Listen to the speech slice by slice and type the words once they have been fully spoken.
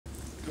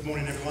Good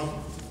morning, everyone.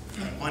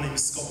 My name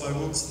is Scott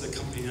Beaumont, the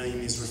company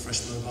name is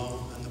Refresh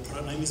Mobile, and the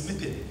product name is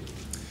MIPIN.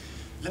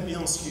 Let me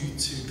ask you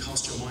to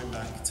cast your mind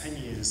back 10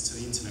 years to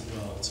the internet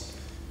world.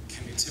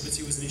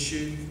 Connectivity was an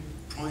issue,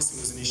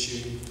 pricing was an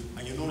issue,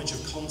 and your knowledge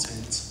of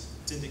content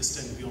didn't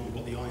extend beyond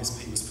what the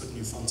ISP was putting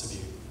in front of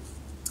you.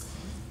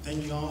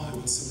 Then Yahoo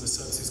and similar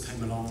services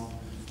came along,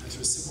 and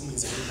through a simple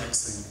means of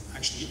indexing,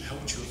 actually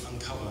helped you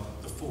uncover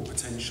the full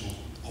potential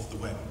of the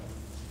web.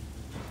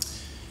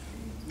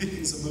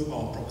 MIPIN is a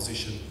mobile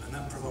proposition, and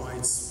that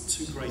provides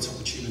two great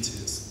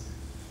opportunities.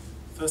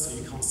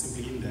 Firstly, you can't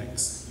simply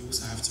index, you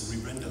also have to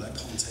re-render that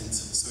content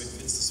so it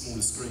fits the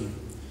smaller screen.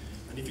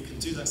 And if you can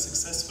do that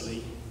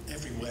successfully,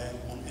 everywhere,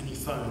 on any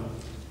phone,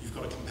 you've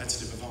got a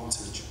competitive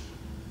advantage.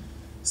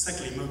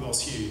 Secondly,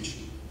 mobile's huge.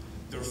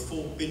 There are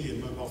 4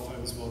 billion mobile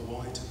phones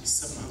worldwide,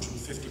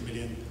 750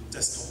 million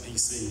desktop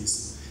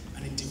PCs.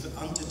 And in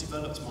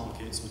underdeveloped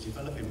markets, or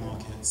developing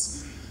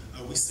markets,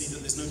 we see that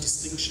there's no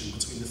distinction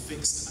between the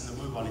fixed and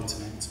the mobile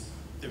internet.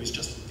 There is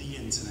just the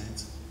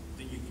internet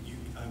that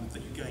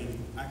you gain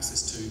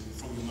access to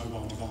from your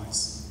mobile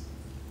device.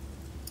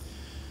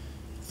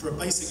 For a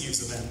basic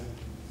user then,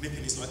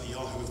 MIPIN is like the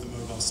Yahoo of the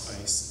mobile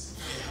space.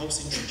 It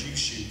helps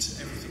introduce you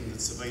to everything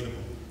that's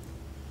available.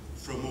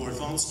 For a more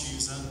advanced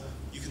user,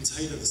 you can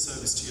tailor the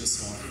service to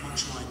yourself,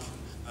 much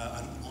like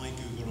an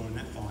iGoogle or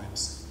a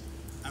NetVibes.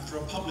 And for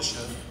a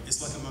publisher,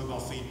 it's like a mobile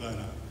feed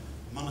burner.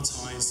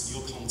 Monetize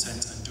your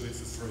content and do it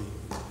for free.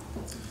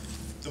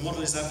 The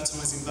model is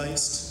advertising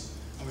based,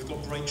 and we've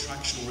got great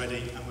traction already,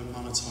 and we're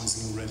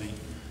monetizing already.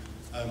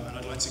 And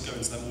I'd like to go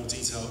into that more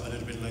detail a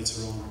little bit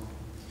later on.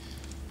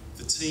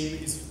 The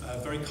team is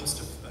very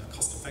cost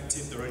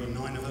effective. There are only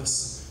 9 of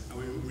us, and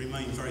we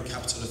remain very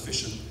capital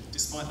efficient,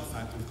 despite the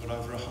fact we've got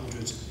over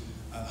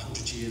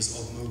 100 years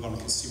of mobile and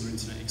consumer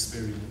internet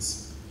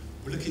experience.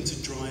 We're looking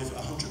to drive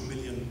a $100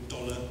 million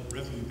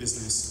revenue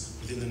business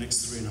within the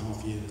next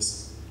 3.5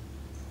 years.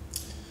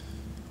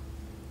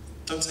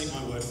 Don't take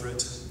my word for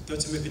it. Go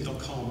to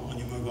MIPIN.com on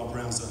your mobile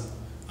browser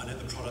and let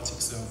the product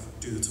itself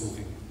do the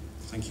talking.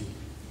 Thank you.